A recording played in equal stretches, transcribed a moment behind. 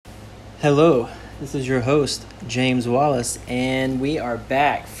Hello, this is your host, James Wallace, and we are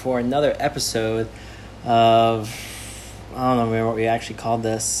back for another episode of, I don't remember what we actually called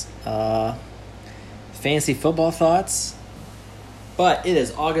this, Fantasy Football Thoughts. But it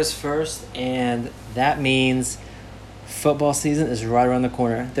is August 1st, and that means football season is right around the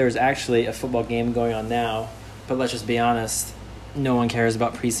corner. There's actually a football game going on now, but let's just be honest, no one cares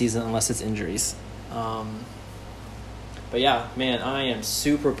about preseason unless it's injuries. But yeah, man, I am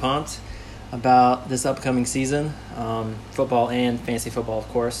super pumped about this upcoming season, football and fantasy football, of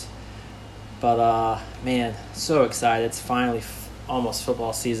course. But, man, so excited. It's finally almost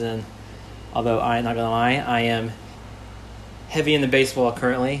football season, although I'm not going to lie, I am heavy into baseball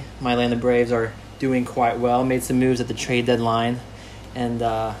currently. My Atlanta Braves are doing quite well, made some moves at the trade deadline, and,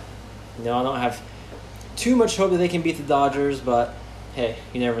 I don't have too much hope that they can beat the Dodgers, but, hey,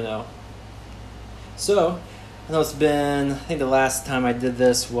 you never know. So, I know it's been, I think the last time I did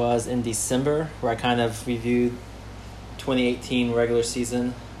this was in December, where I kind of reviewed 2018 regular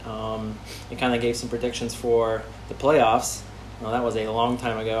season and kind of gave some predictions for the playoffs. That was a long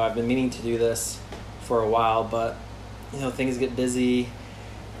time ago. I've been meaning to do this for a while, but, things get busy,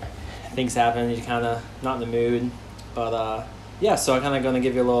 things happen, you're kind of not in the mood. But, so I'm kind of going to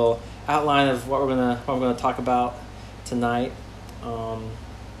give you a little outline of what we're going to talk about tonight.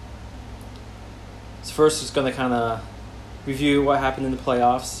 So first, just going to kind of review what happened in the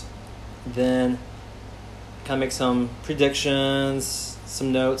playoffs, then kind of make some predictions,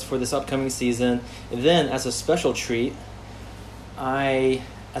 some notes for this upcoming season, and then as a special treat,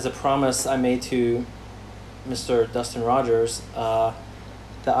 as a promise I made to Mr. Dustin Rogers, that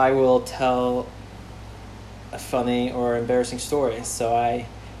I will tell a funny or embarrassing story. So I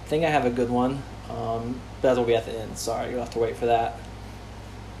think I have a good one, but that will be at the end. Sorry, you'll have to wait for that.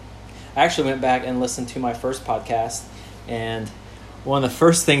 I actually went back and listened to my first podcast, and one of the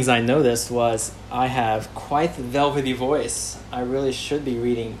first things I noticed was I have quite the velvety voice. I really should be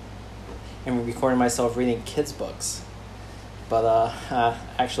reading and recording myself reading kids' books. But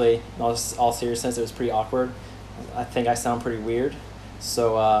actually, in all seriousness, it was pretty awkward. I think I sound pretty weird.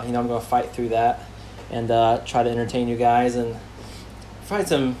 So, I'm going to fight through that and try to entertain you guys and provide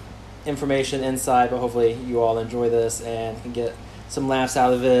some information, insight, but hopefully you all enjoy this and can get some laughs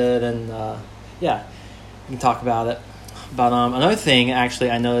out of it, and we can talk about it. But another thing,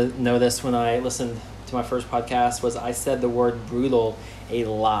 actually, I noticed when I listened to my first podcast was I said the word brutal a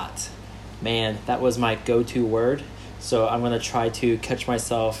lot. Man, that was my go-to word. So I'm going to try to catch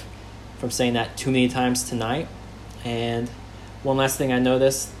myself from saying that too many times tonight. And one last thing I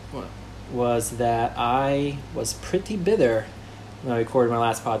noticed was that I was pretty bitter when I recorded my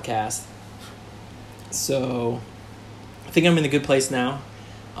last podcast. So I think I'm in a good place now.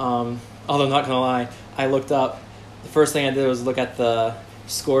 Although I'm not going to lie, I looked up. The first thing I did was look at the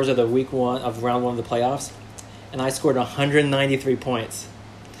scores of the round one of the playoffs, and I scored 193 points.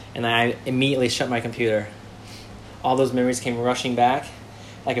 And I immediately shut my computer. All those memories came rushing back.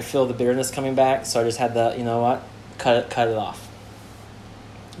 I could feel the bitterness coming back, so I just had to, cut it off.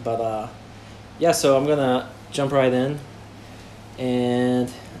 But, so I'm going to jump right in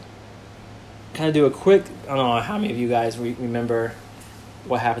and kind of do a quick, I don't know how many of you guys remember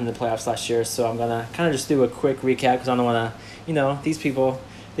what happened in the playoffs last year, so I'm going to kind of just do a quick recap because I don't want to, these people,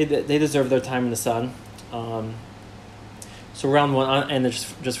 they deserve their time in the sun. So round one, and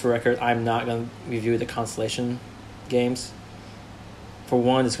just for record, I'm not going to review the consolation games. For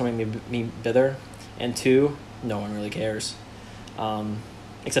one, it's going to make me bitter, and two, no one really cares.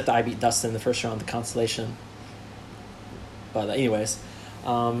 Except that I beat Dustin in the first round of the consolation. But anyways,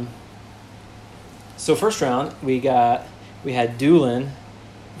 so first round, we had Doolin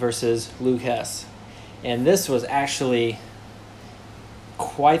versus Luke Hess. And this was actually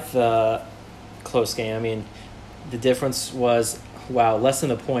quite the close game. I mean, the difference was, less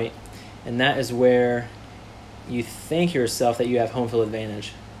than a point. And that is where you think yourself that you have home field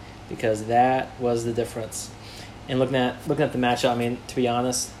advantage, because that was the difference. And looking at the matchup, I mean, to be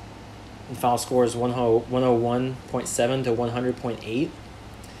honest, the final score is 101.7 to 100.8.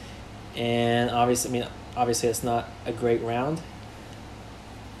 And obviously it's not a great round.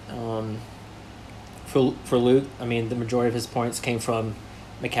 For Luke, I mean, the majority of his points came from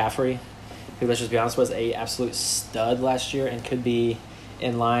McCaffrey, who, let's just be honest, was a absolute stud last year and could be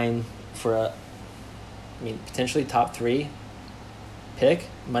in line for potentially top 3 pick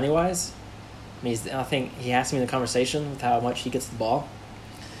money-wise. I think he has to be in the conversation with how much he gets the ball.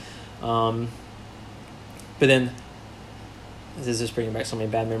 But then, this is just bringing back so many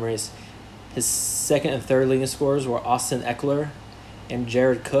bad memories. His second and third leading scorers were Austin Eckler and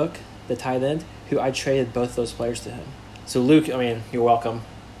Jared Cook, the tight end, who I traded both those players to him. So Luke, I mean, you're welcome.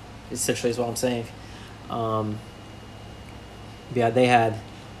 essentially is what I'm saying. Yeah, they had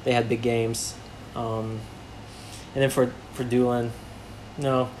big games. And then for Doolin,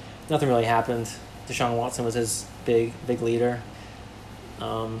 no, nothing really happened. Deshaun Watson was his big leader.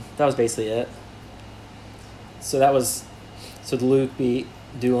 That was basically it. So Luke beat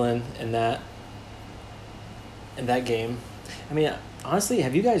Doolin in that game. I mean, honestly,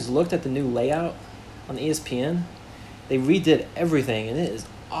 have you guys looked at the new layout on ESPN? They redid everything, and it is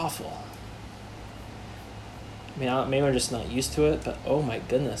awful. I mean, maybe I'm just not used to it, but oh my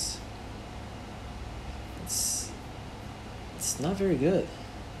goodness. It's not very good.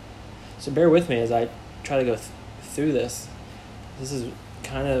 So bear with me as I try to go through this. This is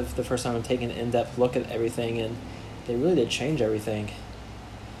kind of the first time I'm taking an in-depth look at everything, and they really did change everything.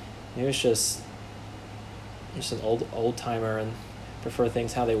 Maybe it's just an old timer and prefer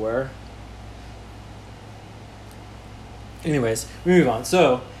things how they were. Anyways, we move on.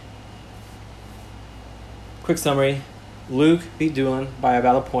 So, quick summary. Luke beat Doolin by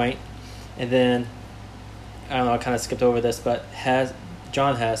about a point. And then, I don't know, I kind of skipped over this, but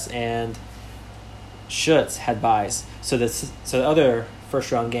John Hess and Schutz had buys. So the other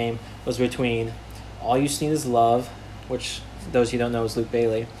first round game was between All You Need Is Love, which those you don't know is Luke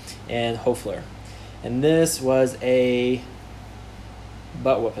Bailey, and Hofler. And this was a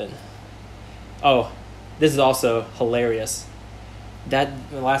butt whooping. Oh, this is also hilarious. The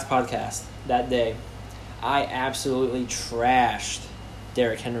last podcast that day, I absolutely trashed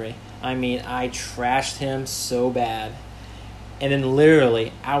Derrick Henry. I mean, I trashed him so bad. And then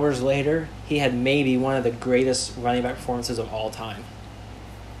literally hours later, he had maybe one of the greatest running back performances of all time.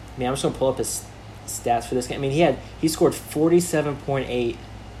 I mean, I'm just going to pull up his stats for this game. I mean, he scored 47.8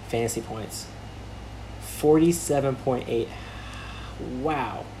 fantasy points. 47.8.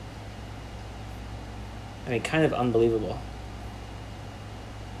 Wow. I mean, kind of unbelievable.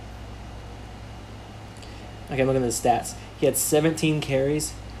 Okay, I'm looking at the stats. He had 17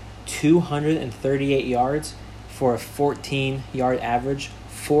 carries, 238 yards for a 14-yard average,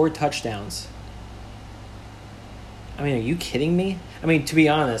 4 touchdowns. I mean, are you kidding me? I mean, to be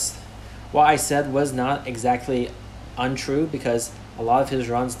honest, what I said was not exactly untrue because a lot of his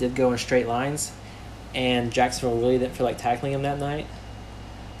runs did go in straight lines, and Jacksonville really didn't feel like tackling him that night.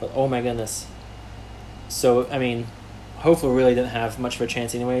 But oh my goodness. So, I mean, hopefully really didn't have much of a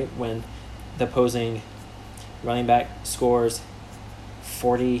chance anyway when the opposing running back scores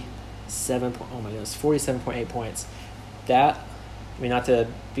 47.8 points. That, I mean, not to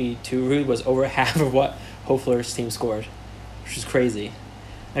be too rude, was over half of what Hofler's team scored, which is crazy.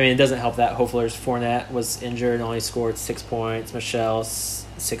 I mean, it doesn't help that Hofler's Fournette was injured and only scored 6 points. Michelle,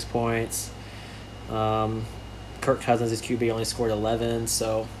 6 points. Kirk Cousins, his QB, only scored 11.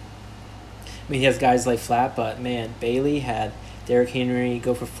 So, I mean, he has guys lay flat, but, man, Bailey had Derrick Henry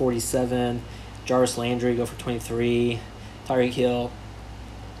go for 47, Jarvis Landry go for 23, Tyreek Hill,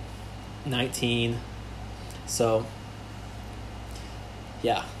 19. So,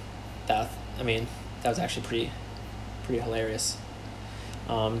 yeah, that was actually pretty hilarious.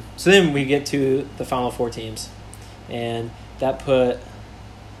 So then we get to the final 4 teams, and that put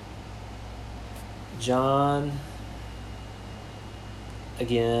John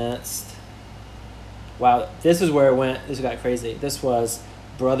against. Wow, this is where it went. This got crazy. This was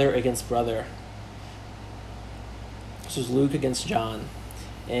brother against brother. This was Luke against John.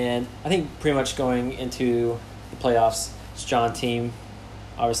 And I think pretty much going into the playoffs, it's John's team.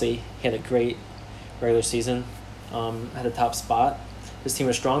 Obviously, he had a great regular season, had a top spot. His team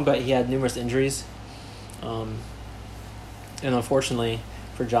was strong, but he had numerous injuries. And unfortunately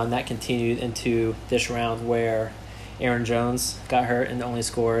for John, that continued into this round where Aaron Jones got hurt and only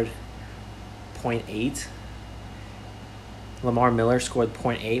scored 0.8. Lamar Miller scored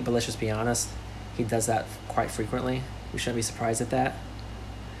 0.8, but let's just be honest, he does that quite frequently. We shouldn't be surprised at that.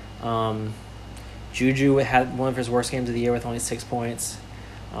 Juju had one of his worst games of the year with only 6 points.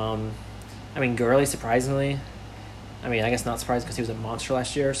 I mean, Gurley, surprisingly, I guess not surprised because he was a monster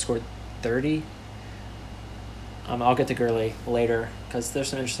last year, scored 30. I'll get to Gurley later because there's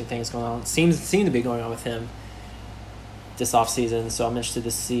some interesting things going on. Seem to be going on with him this offseason, so I'm interested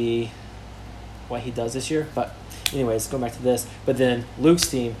to see what he does this year. But anyways, going back to this. But then Luke's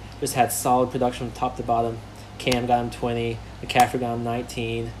team just had solid production from top to bottom. Cam got him 20. McCaffrey got him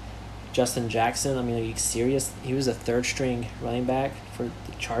 19. Justin Jackson, are you serious? He was a third-string running back for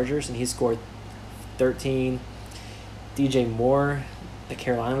the Chargers, and he scored 13. DJ Moore, the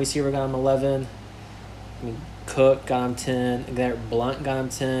Carolina receiver, got him 11. Cook got him 10. Garrett Blunt got him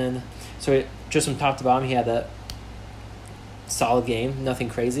 10. So just from top to bottom, he had a solid game. Nothing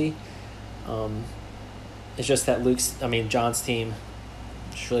crazy. It's just that John's team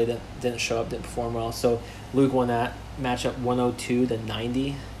just really didn't show up, didn't perform well. So Luke won that matchup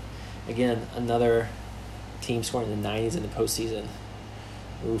 102-90. Again, another team scoring in the 90s in the postseason.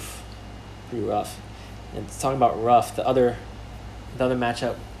 Oof, pretty rough. And talking about rough, the other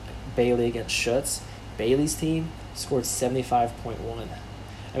matchup, Bailey against Schutz. Bailey's team scored 75.1.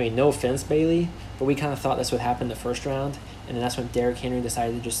 I mean, no offense, Bailey, but we kind of thought this would happen the first round, and then that's when Derrick Henry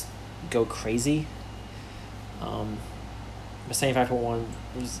decided to just go crazy. But 75.1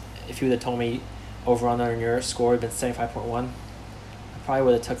 was, if you would have told me over under in your score had been 75.1, I probably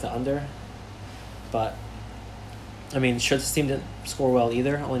would have took the under. But I mean, Schutz's team didn't score well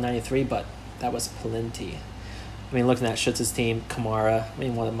either, only 93, but that was plenty. I mean, looking at Schutz's team, Kamara, I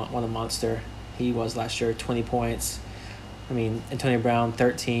mean, what a monster he was last year, 20 points. I mean, Antonio Brown,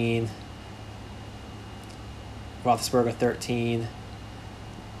 13. Roethlisberger, 13.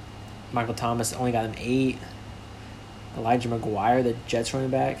 Michael Thomas only got him 8. Elijah McGuire, the Jets running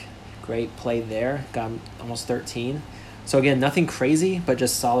back, great play there, got him almost 13. So again, nothing crazy, but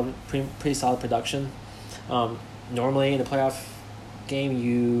just solid, pretty solid production. Normally in a playoff game,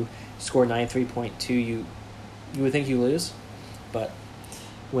 you score 93.2, you would think you lose, but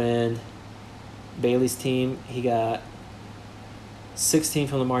when Bailey's team, he got 16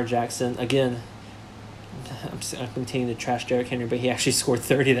 from Lamar Jackson. Again, I'm continuing to trash Derrick Henry, but he actually scored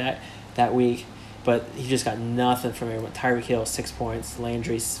 30 that week. But he just got nothing from everyone. Tyreek Hill, 6 points.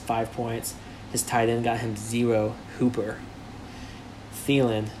 Landry, 5 points. His tight end got him 0. Hooper.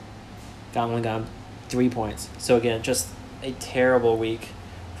 Thielen only got him 3 points. So again, just a terrible week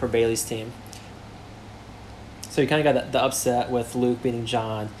for Bailey's team. So you kind of got the upset with Luke beating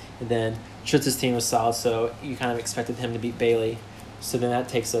John, and then Schutz's team was solid, so you kind of expected him to beat Bailey. So then that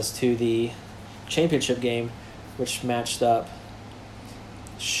takes us to the championship game, which matched up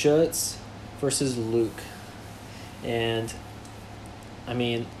Schutz versus Luke. And I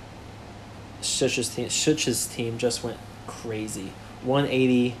mean, Schutz's team just went crazy.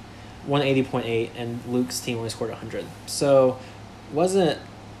 180.8, and Luke's team only scored 100. So wasn't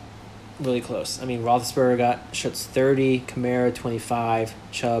really close. I mean, Roethlisberger got Schutz 30, Kamara 25,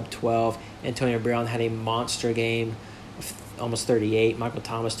 Chubb 12. Antonio Brown had a monster game of almost 38. Michael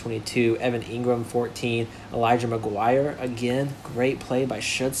Thomas 22, Evan Ingram 14, Elijah McGuire again, great play by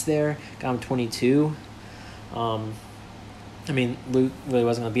Schutz there, got him 22. I mean, Luke really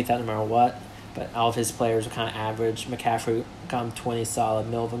wasn't going to beat that no matter what, but all of his players were kind of average. McCaffrey got him 20 solid,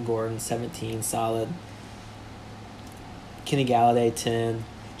 Melvin Gordon 17 solid, Kenny Galladay 10,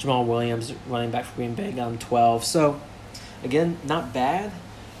 Jamal Williams, running back for Green Bay, got him 12. So again, not bad,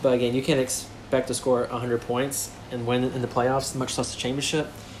 but again, you can't expect to score 100 points and win in the playoffs, much less the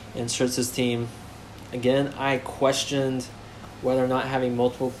championship. And Schutz's team, again, I questioned whether or not having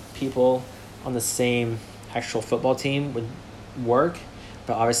multiple people on the same actual football team would work.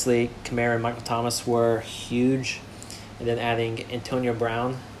 But obviously, Kamara and Michael Thomas were huge. And then adding Antonio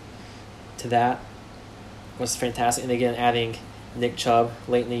Brown to that was fantastic. And again, adding Nick Chubb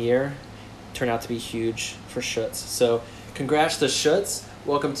late in the year turned out to be huge for Schutz. So congrats to Schutz.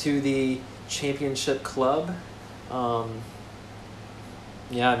 Welcome to the championship club.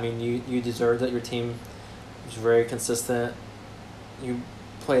 Yeah, I mean, you deserve that. Your team was very consistent. You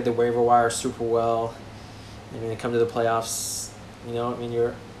played the waiver wire super well. I mean, come to the playoffs, you know, I mean,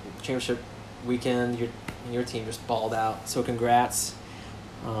 your championship weekend, your team just balled out. So congrats.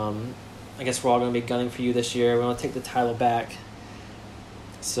 I guess we're all going to be gunning for you this year. We want to take the title back.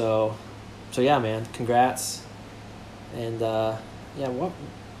 So yeah, man, congrats. And yeah,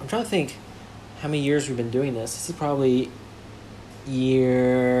 I'm trying to think how many years we've been doing this. This is probably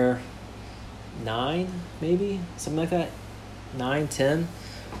year 9, maybe, something like that. 9, 10.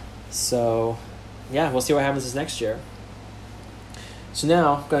 So yeah, we'll see what happens this next year. So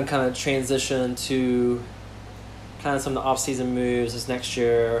now I'm going to kind of transition to kind of some of the off-season moves this next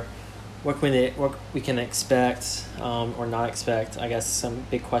year. What we can expect or not expect, I guess, some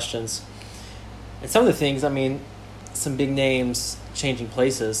big questions. And some of the things, I mean, some big names changing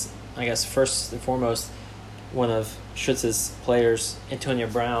places. I guess first and foremost, one of Schutz's players, Antonio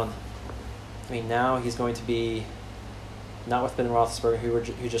Brown. I mean, now he's going to be not with Ben Roethlisberger,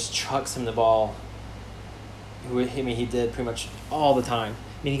 who just chucks him the ball. He did pretty much all the time.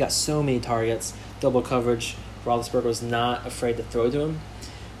 I mean, he got so many targets, double coverage. Roethlisberger was not afraid to throw to him.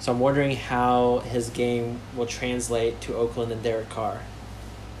 So I'm wondering how his game will translate to Oakland and Derek Carr.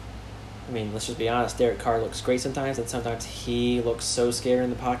 I mean, let's just be honest. Derek Carr looks great sometimes, and sometimes he looks so scared in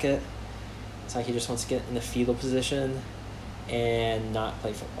the pocket. It's like he just wants to get in the fetal position and not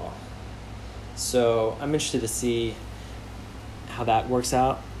play football. So I'm interested to see how that works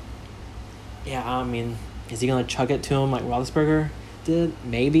out. Yeah, I mean, is he going to chuck it to him like Roethlisberger? expected.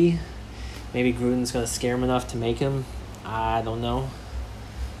 Maybe Gruden's going to scare him enough to make him. I don't know.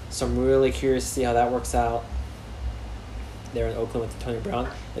 So I'm really curious to see how that works out there in Oakland with Tony Brown.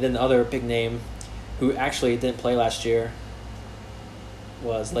 And then the other big name who actually didn't play last year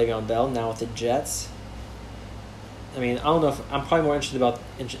was Le'Veon Bell, now with the Jets. I mean, I don't know if I'm probably more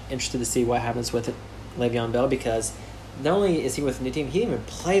interested to see what happens with Le'Veon Bell, because not only is he with a new team, he didn't even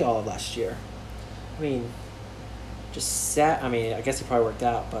play all of last year. I mean, I guess he probably worked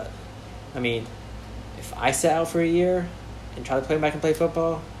out, but I mean, if I sat out for a year and try to play back and play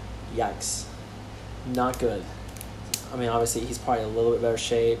football, yikes. Not good. I mean, obviously, he's probably a little bit better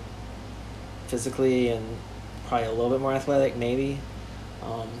shape physically and probably a little bit more athletic, maybe.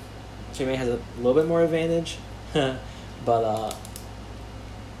 Jimmy has a little bit more advantage. But,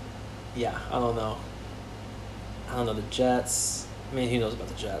 yeah, I don't know. The Jets. I mean, who knows about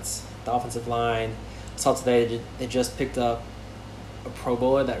the Jets? The offensive line. I saw today they just picked up a Pro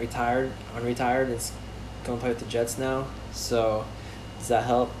Bowler that unretired, is going to play with the Jets now. So, does that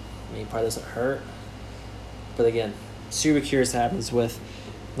help? I mean, it probably doesn't hurt. But again, super curious what happens with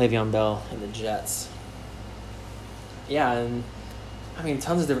Le'Veon Bell and the Jets. Yeah, and I mean,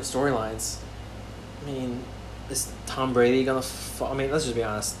 tons of different storylines. I mean, is Tom Brady going to fall? I mean, let's just be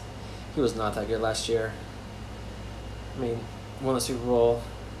honest. He was not that good last year. I mean, won the Super Bowl,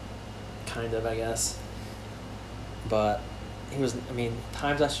 kind of, I guess. But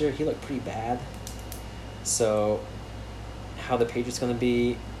times last year, he looked pretty bad. So, how the Patriots going to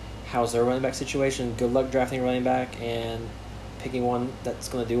be? How's their running back situation? Good luck drafting a running back and picking one that's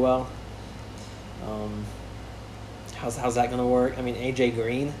going to do well. How's that going to work? I mean, AJ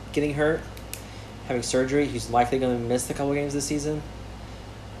Green getting hurt, having surgery. He's likely going to miss a couple games this season.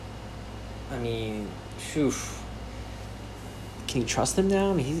 I mean, phew. Can you trust him now?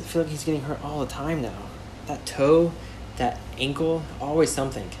 I mean, I feel like he's getting hurt all the time now. That toe, that ankle, always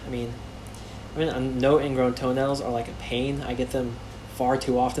something. I mean, no ingrown toenails are like a pain. I get them far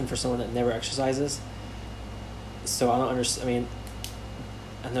too often for someone that never exercises. So I don't understand. I mean,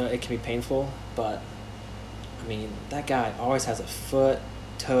 I know it can be painful, but I mean, that guy always has a foot,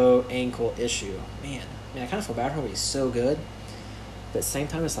 toe, ankle issue. Man, I kind of feel bad for him. He's so good. But at the same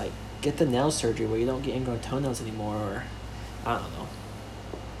time, it's like, get the nail surgery where you don't get ingrown toenails anymore, or I don't know.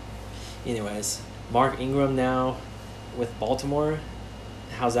 Anyways, Mark Ingram now with Baltimore.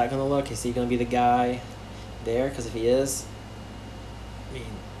 How's that going to look? Is he going to be the guy there? Because if he is, I mean,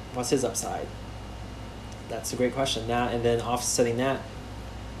 what's his upside? That's a great question. Now, and then offsetting that,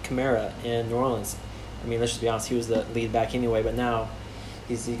 Kamara in New Orleans. I mean, let's just be honest, he was the lead back anyway, but now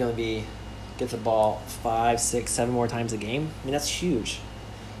he's going to get the ball 5, 6, 7 more times a game. I mean, that's huge.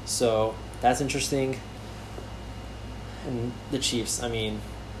 So that's interesting. And the Chiefs, I mean,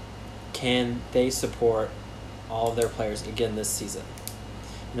 can they support all of their players again this season?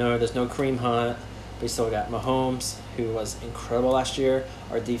 No, there's no Kareem Hunt. We still got Mahomes, who was incredible last year.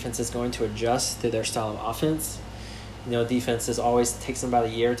 Our defense is going to adjust to their style of offense. Defenses always takes them about a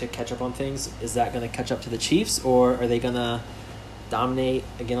year to catch up on things. Is that going to catch up to the Chiefs, or are they going to dominate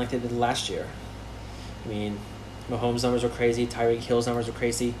again like they did last year? I mean, Mahomes' numbers were crazy. Tyreek Hill's numbers were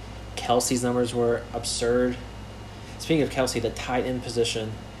crazy. Kelsey's numbers were absurd. Speaking of Kelsey, the tight end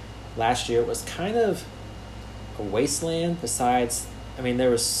position last year was kind of a wasteland. Besides, I mean, there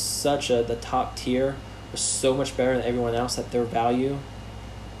was the top tier was so much better than everyone else that their value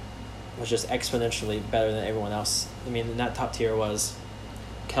was just exponentially better than everyone else. I mean, that top tier was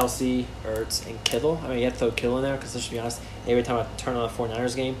Kelsey, Ertz, and Kittle. I mean, you have to throw Kittle in there because, let's be honest, every time I turn on a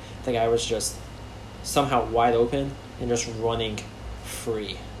 49ers game, the guy was just somehow wide open and just running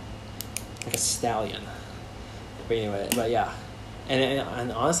free like a stallion. But yeah.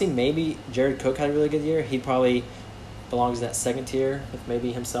 And honestly, maybe Jared Cook had a really good year. He probably belongs in that second tier with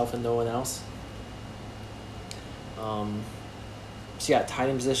maybe himself and no one else. So yeah, tight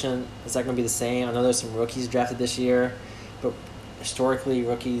end position, is that going to be the same? I know there's some rookies drafted this year, but historically,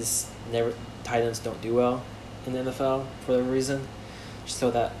 tight ends don't do well in the NFL for whatever reason. Just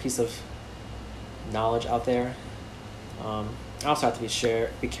throw that piece of knowledge out there. I also have to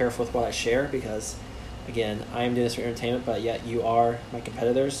be careful with what I share because, again, I am doing this for entertainment, but yet you are my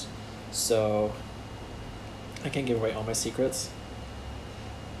competitors, so I can't give away all my secrets.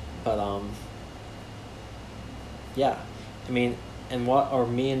 But yeah, I mean, and what are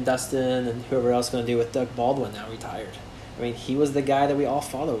me and Dustin and whoever else going to do with Doug Baldwin now retired? I mean, he was the guy that we all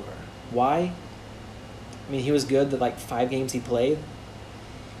fought over. Why? I mean, he was good the 5 games he played.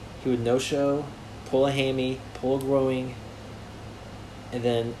 He would no-show, pull a hammy, pull a groin,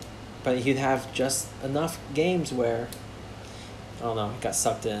 but he'd have just enough games where, I don't know, he got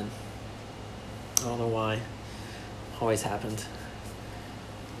sucked in. I don't know why. Always happened.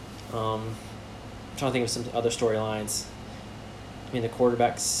 I'm trying to think of some other storylines. I mean, the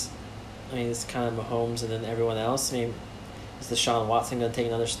quarterbacks, I mean, it's kind of Mahomes and then everyone else. I mean, is Deshaun Watson going to take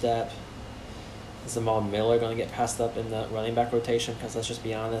another step? Is Jamal Miller going to get passed up in the running back rotation? Because let's just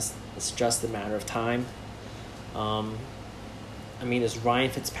be honest, it's just a matter of time. I mean, is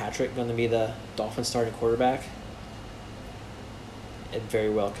Ryan Fitzpatrick going to be the Dolphins starting quarterback? It very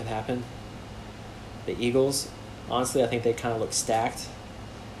well could happen. The Eagles, honestly, I think they kind of look stacked.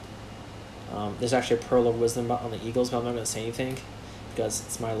 There's actually a pearl of wisdom on the Eagles, but I'm not going to say anything because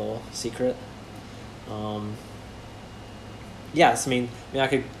it's my little secret. Yes, I mean, I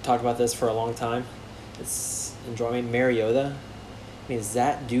could talk about this for a long time. It's enjoying Mariota. I mean, is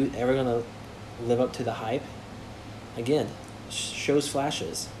that dude ever going to live up to the hype? Again, shows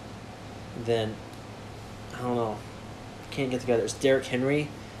flashes. Then, I don't know. Can't get together. Is Derrick Henry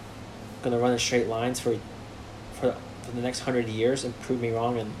going to run in straight lines for the next 100 years and prove me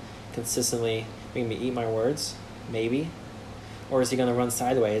wrong and consistently make me eat my words? Maybe. Or is he going to run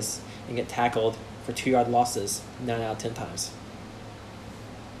sideways and get tackled for 2-yard losses 9 out of 10 times?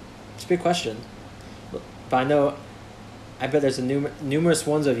 It's a big question. But I bet there's numerous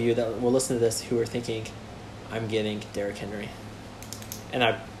ones of you that will listen to this who are thinking, I'm getting Derrick Henry. And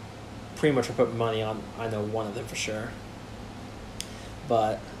I pretty much put money on, I know one of them for sure.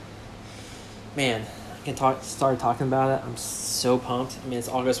 But, man, I can start talking about it. I'm so pumped. I mean, it's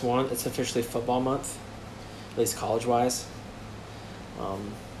August 1. It's officially football month, at least college-wise.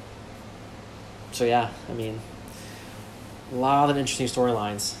 So, yeah, I mean, a lot of interesting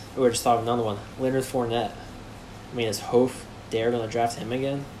storylines. We just thought of another one. Leonard Fournette. I mean, is Hof Dare going to draft him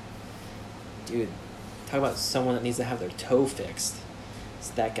again? Dude, talk about someone that needs to have their toe fixed. It's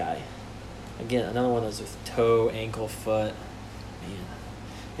that guy. Again, another one of those with toe, ankle, foot. Man,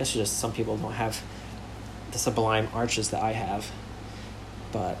 I guess just some people don't have the sublime arches that I have.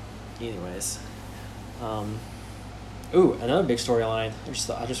 But, anyways. Another big storyline.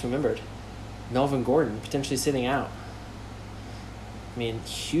 I just remembered. Melvin Gordon potentially sitting out. I mean,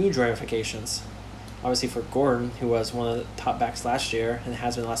 huge ramifications. Obviously for Gordon, who was one of the top backs last year and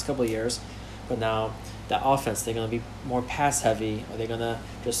has been the last couple of years. But now, that offense, they're going to be more pass-heavy. Are they going to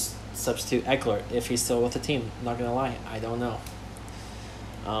just substitute Eckler if he's still with the team? I'm not going to lie. I don't know.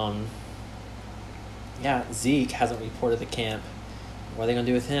 Zeke hasn't reported to camp. What are they going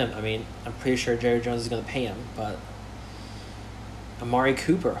to do with him? I mean, I'm pretty sure Jerry Jones is going to pay him, but Amari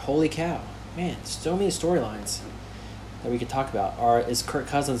Cooper, holy cow. Man, so many storylines that we could talk about. Is Kirk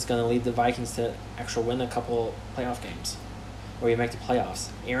Cousins going to lead the Vikings to actually win a couple playoff games? Or you make the playoffs?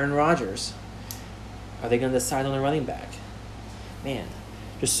 Aaron Rodgers. Are they going to decide on a running back? Man,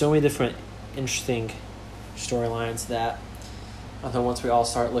 there's so many different interesting storylines that I think once we all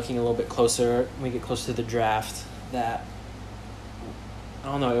start looking a little bit closer, when we get closer to the draft, that,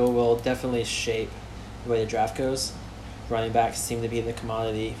 I don't know, it will definitely shape the way the draft goes. Running backs seem to be the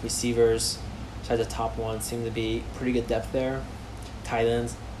commodity. Receivers, besides the top one, seem to be pretty good depth there. Tight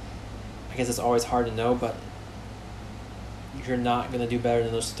ends, I guess it's always hard to know, but you're not going to do better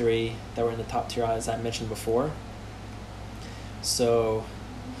than those three that were in the top tier, as I mentioned before. So,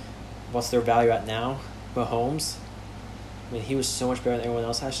 what's their value at now? Mahomes, I mean, he was so much better than everyone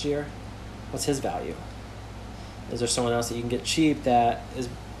else last year. What's his value? Is there someone else that you can get cheap that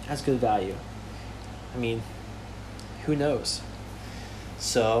has good value? I mean, who knows?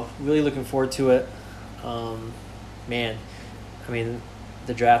 So, really looking forward to it. Man, I mean,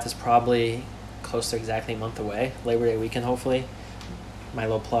 the draft is probably close to exactly a month away. Labor Day weekend, hopefully. My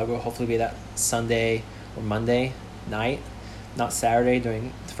little plug will hopefully be that Sunday or Monday night, not Saturday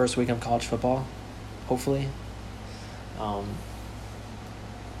during the first week of college football, hopefully.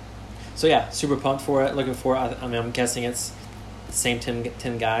 So yeah, super pumped for it. Looking for it. I mean, I'm guessing it's the same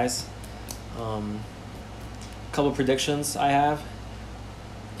 10 guys. A couple predictions I have.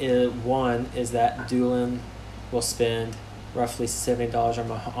 One is that Doolin will spend roughly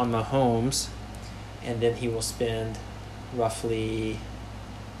 $70 on Mahomes, and then he will spend roughly,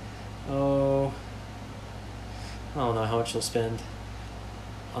 I don't know how much he'll spend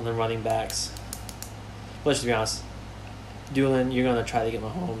on the running backs. But let's just be honest. Doolin, you're going to try to get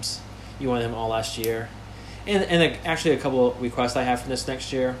Mahomes. You wanted him all last year. And actually a couple of requests I have for this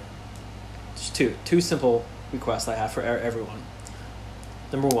next year. Just two simple requests I have for everyone.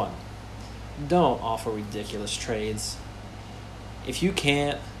 Number one, don't offer ridiculous trades. If you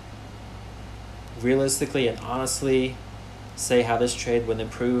can't realistically and honestly say how this trade would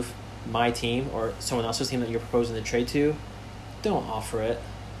improve my team or someone else's team that you're proposing to trade to, don't offer it.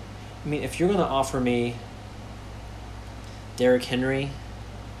 I mean, if you're going to offer me Derrick Henry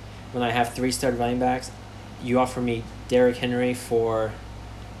when I have 3 stud running backs, you offer me Derrick Henry for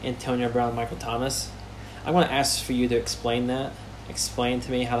Antonio Brown and Michael Thomas. I want to ask for you to explain that. Explain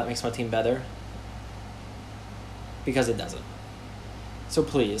to me how that makes my team better. Because it doesn't. So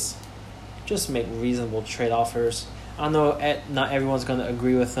please, just make reasonable trade offers. I know not everyone's going to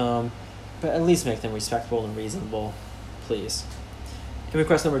agree with them, but at least make them respectable and reasonable, please. And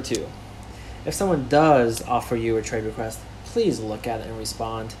request number 2. If someone does offer you a trade request, please look at it and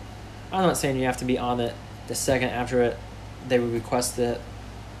respond. I'm not saying you have to be on it the second after they would request it,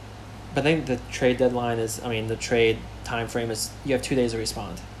 but I think the trade deadline the trade time frame is you have 2 days to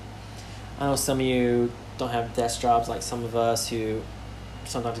respond. I know some of you don't have desk jobs like some of us who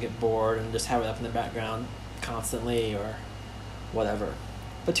sometimes get bored and just have it up in the background constantly or whatever.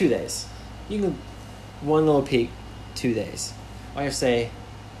 But 2 days. You can one little peek, 2 days. All you have to say,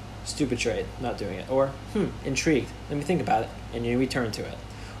 stupid trade, not doing it. Or, intrigued, let me think about it, and you return to it.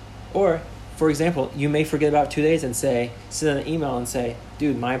 Or, for example, you may forget about 2 days and send an email and say,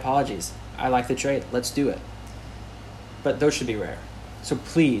 dude, my apologies. I like the trade. Let's do it. But those should be rare. So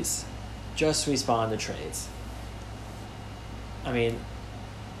please, just respond to trades. I mean,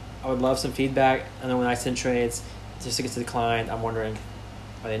 I would love some feedback. I know when I send trades, just to get to the client, I'm wondering,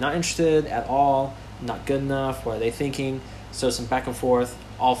 are they not interested at all? Not good enough? What are they thinking? So some back and forth,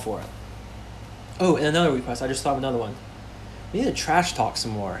 all for it. Oh, and another request. I just thought of another one. We need to trash talk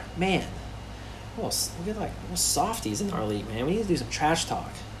some more. Man, we get like softies in our league, man. We need to do some trash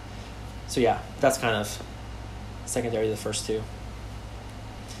talk. So yeah, that's kind of secondary to the first 2.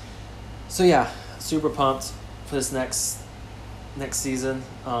 So yeah, super pumped for this next season.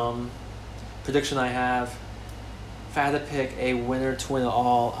 Prediction I have, if I had to pick a winner to win it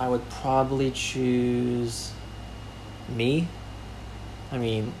all, I would probably choose me. I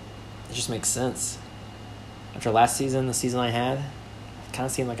mean, it just makes sense. After last season, the season I had, it kind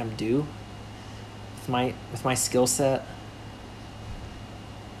of seemed like I'm due with my skill set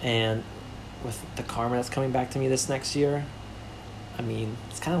and with the karma that's coming back to me this next year. I mean,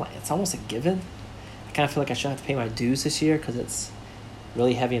 it's almost a given. I kind of feel like I should have to pay my dues this year because it's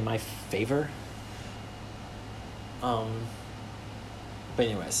really heavy in my favor. But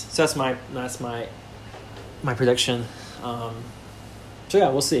anyways, so that's my prediction. So yeah,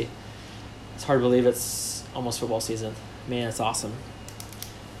 we'll see. It's hard to believe it's almost football season. Man, it's awesome.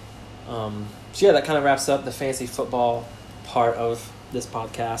 So yeah, that kind of wraps up the fantasy football part of this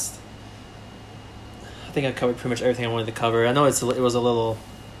podcast. I think I covered pretty much everything I wanted to cover. I know it was a little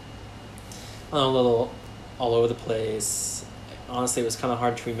all over the place. Honestly, it was kind of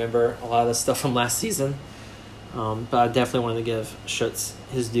hard to remember a lot of the stuff from last season. But I definitely wanted to give Schutz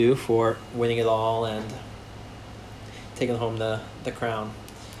his due for winning it all and taking home the crown.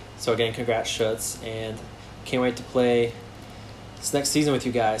 So again, congrats, Schutz, and can't wait to play this next season with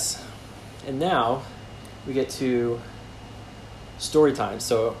you guys. And now we get to story time.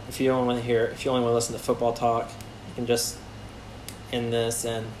 So if you only want to listen to football talk, you can just end this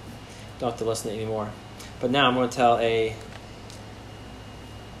and don't have to listen to it anymore. But now I'm going to tell a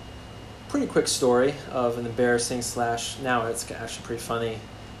pretty quick story of an embarrassing / now it's actually pretty funny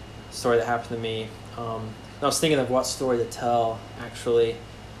story that happened to me. I was thinking of what story to tell, actually.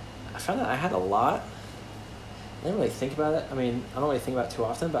 I found out I had a lot. I didn't really think about it. I mean, I don't really think about it too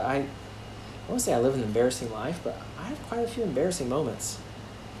often, but I want to say I live an embarrassing life, but I have quite a few embarrassing moments.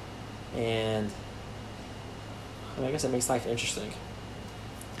 And I guess it makes life interesting.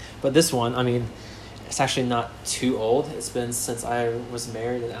 But this one, I mean, it's actually not too old. It's been since I was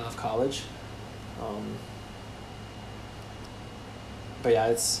married and out of college. But yeah,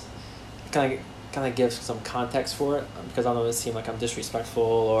 it's kind of gives some context for it, because I don't want it to seem like I'm disrespectful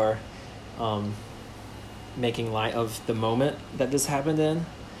or making light of the moment that this happened in.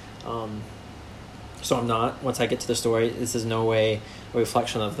 So I'm not. Once I get to the story, this is no way a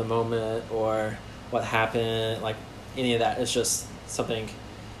reflection of the moment or what happened, like any of that. It's just something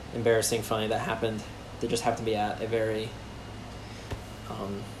embarrassing, funny that happened. They just happened to be at a very, I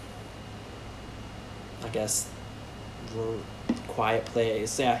guess, quiet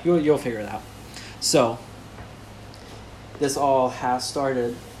place. Yeah, you'll figure it out. So this all has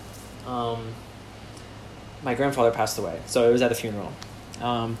started. My grandfather passed away, so it was at a funeral.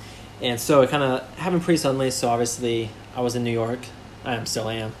 And so it kind of happened pretty suddenly. So obviously I was in New York. I still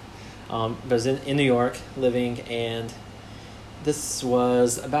am. But I was in New York living, and this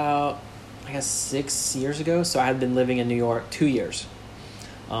was about, I guess, 6 years ago. So I had been living in New York 2 years.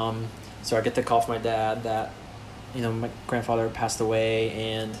 So I get the call from my dad that, my grandfather passed away,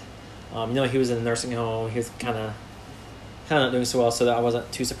 and, he was in a nursing home. He was kind of not doing so well, so that I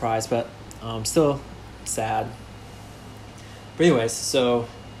wasn't too surprised, but still sad. But anyways, so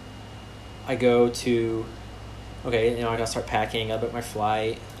I go to okay, I gotta start packing. I booked my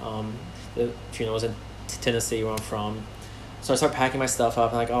flight. The funeral was in Tennessee, where I'm from. So I start packing my stuff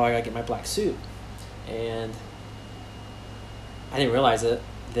up. I'm like, oh, I gotta get my black suit, and I didn't realize it.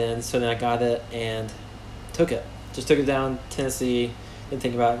 Then I got it and took it. Just took it down Tennessee. Didn't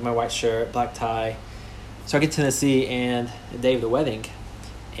think about it. My white shirt, black tie. So I get to Tennessee and the day of the wedding,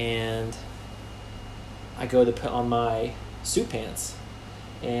 and I go to put on my suit pants,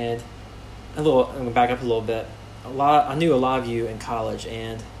 and I'm gonna back up a little bit. I knew a lot of you in college,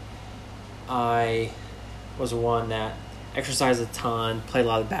 and I was one that exercised a ton, played a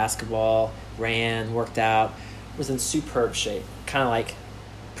lot of basketball, ran, worked out, was in superb shape, kind of like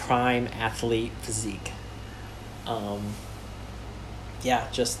prime athlete physique.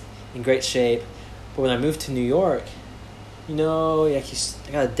 Just in great shape. But when I moved to New York, I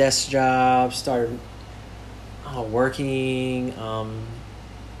got a desk job, started working, and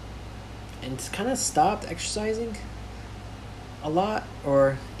just kind of stopped exercising a lot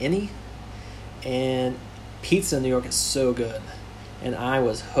or any. And pizza in New York is so good. And I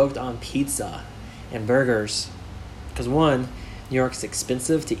was hooked on pizza and burgers. Because one, New York's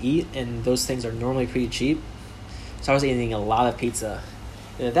expensive to eat, and those things are normally pretty cheap. So I was eating a lot of pizza.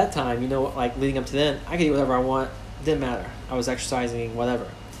 And at that time, leading up to then, I could eat whatever I want. It didn't matter. I was exercising, whatever.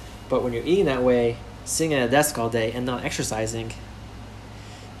 But when you're eating that way, sitting at a desk all day and not exercising,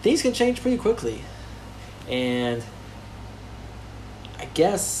 things can change pretty quickly. And I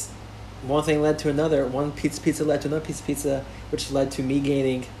guess one thing led to another. One pizza led to another piece of pizza, which led to me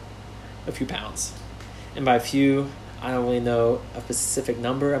gaining a few pounds. And by a few, I don't really know a specific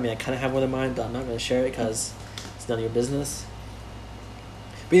number. I mean, I kind of have one in mind, but I'm not going to share it because it's none of your business.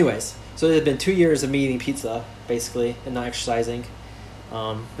 But anyways, so it had been 2 years of me eating pizza, basically, and not exercising.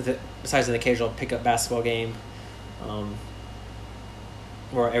 Besides an occasional pickup basketball game,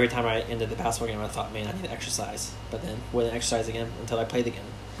 or every time I ended the basketball game, I thought, man, I need to exercise. But then wouldn't exercise again until I played again.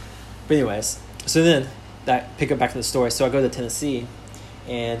 But anyways, so then that pick up back to the story. So I go to Tennessee,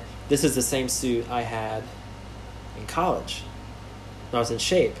 and this is the same suit I had in college when I was in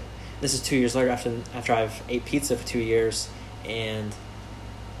shape. This is 2 years later after I've ate pizza for 2 years and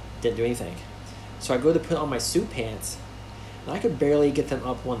didn't do anything. So I go to put on my suit pants, and I could barely get them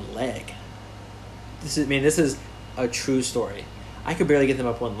up one leg. This is a true story. I could barely get them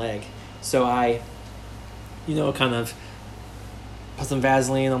up one leg. So I, kind of put some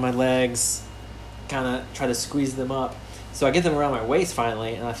Vaseline on my legs, kind of try to squeeze them up. So I get them around my waist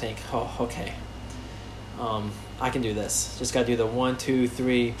finally, and I think, oh, okay. I can do this. Just got to do the 1, 2,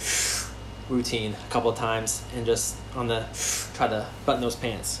 3 routine a couple of times and just try to button those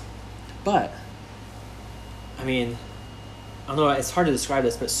pants. But, I don't know, it's hard to describe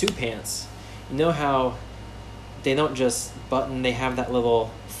this, but suit pants, you know how they don't just button, they have that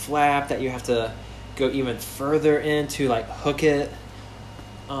little flap that you have to go even further in to hook it.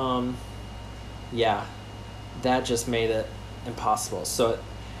 That just made it impossible. So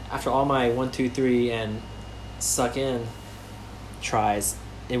after all my 1, 2, 3 and suck in tries,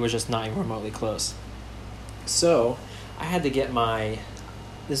 it was just not even remotely close. So I had to get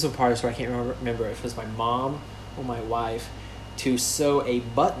this is a part where I can't remember if it was my mom or my wife to sew a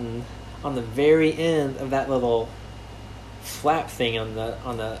button on the very end of that little flap thing on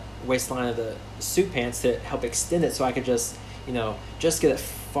the waistline of the suit pants to help extend it, so I could just get it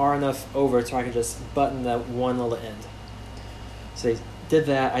far enough over so I could just button that one little end. So they did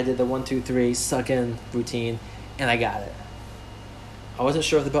that. I did the 1, 2, 3 suck in routine, and I got it. I wasn't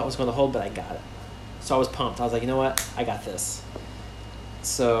sure if the button was going to hold, but I got it. So I was pumped. I was like, you know what? I got this.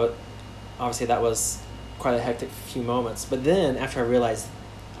 So obviously that was quite a hectic few moments. But then after I realized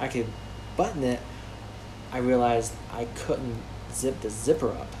I could button it, I realized I couldn't zip the zipper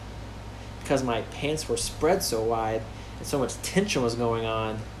up because my pants were spread so wide and so much tension was going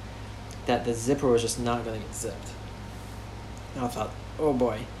on that the zipper was just not going to get zipped. And I thought, oh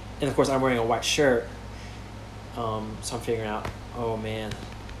boy. And of course I'm wearing a white shirt, so I'm figuring out, oh man,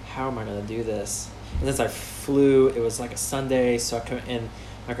 how am I going to do this? And since I flew, it was like a Sunday, so I couldn't, and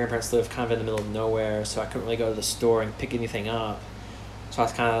my grandparents live kind of in the middle of nowhere, so I couldn't really go to the store and pick anything up. So I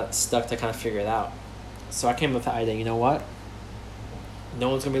was kind of stuck to kind of figure it out. So I came up with the idea, you know what? No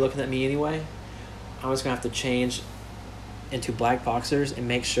one's going to be looking at me anyway. I'm just going to have to change into black boxers and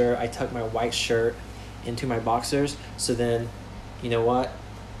make sure I tuck my white shirt into my boxers. So then, you know what?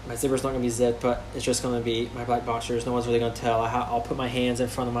 My zipper's not going to be zipped, but it's just going to be my black boxers. No one's really going to tell. I'll put my hands in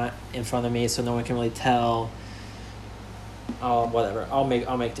front of me so no one can really tell. Whatever. I'll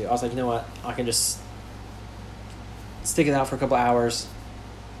make do. I was like, you know what? I can just stick it out for a couple hours.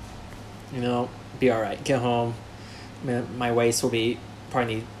 Be all right. Get home. My waist will be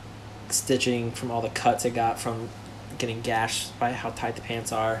probably need stitching from all the cuts it got from getting gashed by how tight the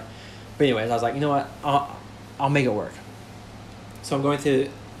pants are. But anyways, I was like, you know what, I'll make it work. So I'm going through,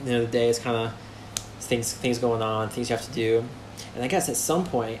 the day is kind of things going on, things you have to do, and I guess at some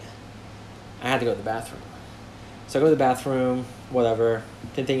point I had to go to the bathroom. So I go to the bathroom, whatever,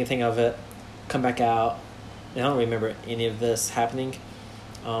 didn't think anything of it, come back out, and I don't remember any of this happening,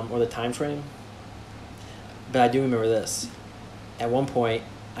 or the time frame, but I do remember this. At one point,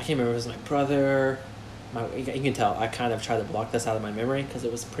 I can't remember if it was my brother, you can tell I kind of tried to block this out of my memory because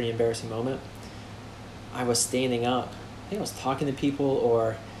it was a pretty embarrassing moment. I was standing up, I think I was talking to people,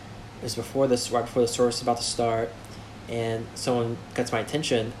 or it was right before the service was about to start, and someone gets my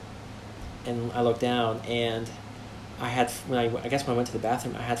attention, and I look down, and I guess when I went to the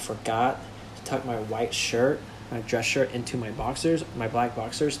bathroom, I had forgot to tuck my white shirt, my dress shirt, into my black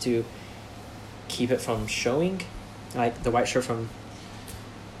boxers, to keep it from showing, like the white shirt from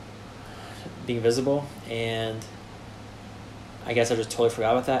being visible. And I guess I just totally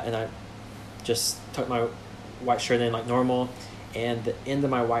forgot about that, and I just tucked my white shirt in like normal, and the end of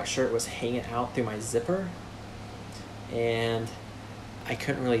my white shirt was hanging out through my zipper, and I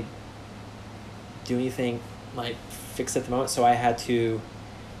couldn't really do anything like fix it at the moment, so I had to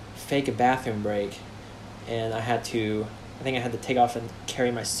fake a bathroom break, and I think I had to take off and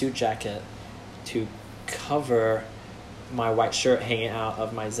carry my suit jacket to cover my white shirt hanging out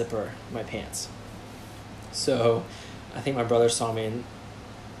of my zipper, my pants. So I think my brother saw me and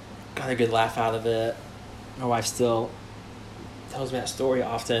got a good laugh out of it. My wife still tells me that story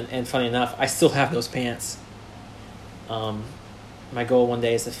often, and funny enough, I still have those pants. My goal one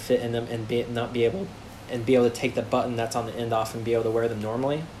day is to fit in them and be able to take the button that's on the end off and be able to wear them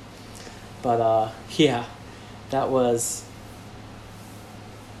normally. But yeah, that was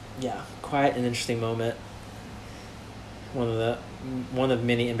quite an interesting moment. One of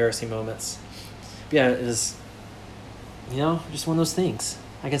many embarrassing moments. But yeah, it was, just one of those things.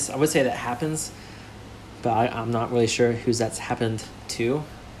 I guess I would say that happens, but I'm not really sure who's that's happened to.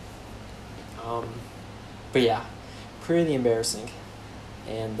 But yeah, pretty embarrassing.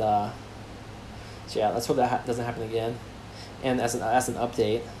 And so yeah, let's hope that doesn't happen again. And as an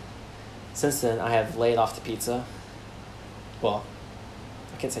update, since then I have laid off the pizza. Well,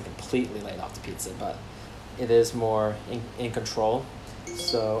 I can't say completely laid off the pizza, but it is more in control.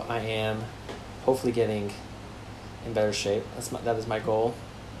 So I am hopefully getting in better shape. That is my goal.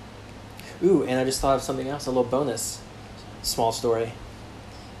 Ooh, and I just thought of something else, a little bonus, small story.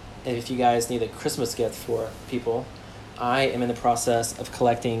 And if you guys need a Christmas gift for people, I am in the process of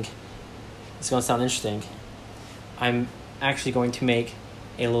collecting. It's going to sound interesting. I'm actually going to make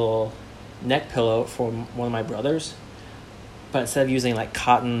a little neck pillow for one of my brothers, but instead of using like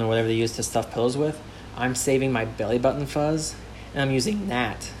cotton or whatever they use to stuff pillows with, I'm saving my belly button fuzz, and I'm using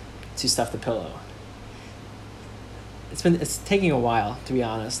that to stuff the pillow. It's taking a while, to be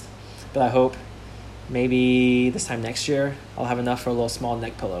honest, but I hope maybe this time next year I'll have enough for a little small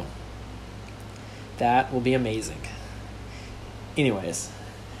neck pillow. That will be amazing. Anyways,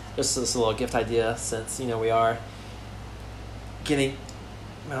 just this little gift idea, since we are getting,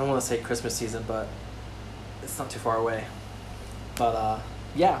 I don't want to say Christmas season, but it's not too far away. But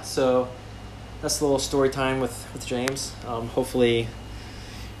yeah, so that's a little story time with James. Hopefully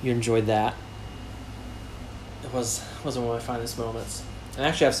you enjoyed that. It wasn't one of my finest moments. And I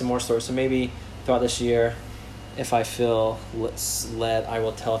actually have some more stories, so maybe throughout this year, if I feel led, I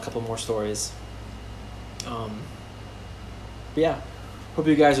will tell a couple more stories. But yeah, hope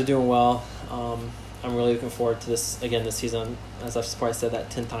you guys are doing well. I'm really looking forward to this season, as I've probably said that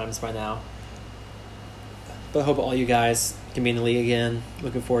 10 times by now. But I hope all you guys can be in the league again.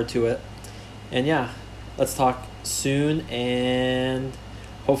 Looking forward to it. And yeah, let's talk soon, and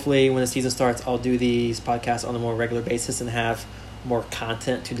hopefully when the season starts, I'll do these podcasts on a more regular basis and have more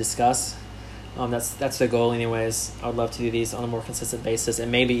content to discuss. That's the goal anyways. I would love to do these on a more consistent basis,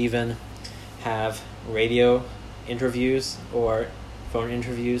 and maybe even have radio interviews or phone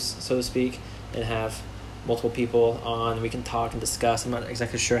interviews, so to speak, and have multiple people on. We can talk and discuss. I'm not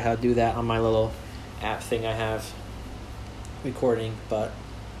exactly sure how to do that on my little app thing I have recording, but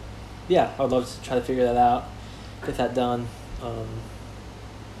yeah, I would love to try to figure that out, get that done.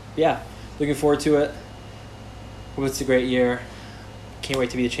 Yeah, looking forward to it. Hope it's a great year. Can't wait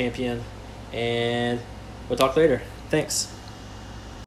to be the champion, and we'll talk later. Thanks.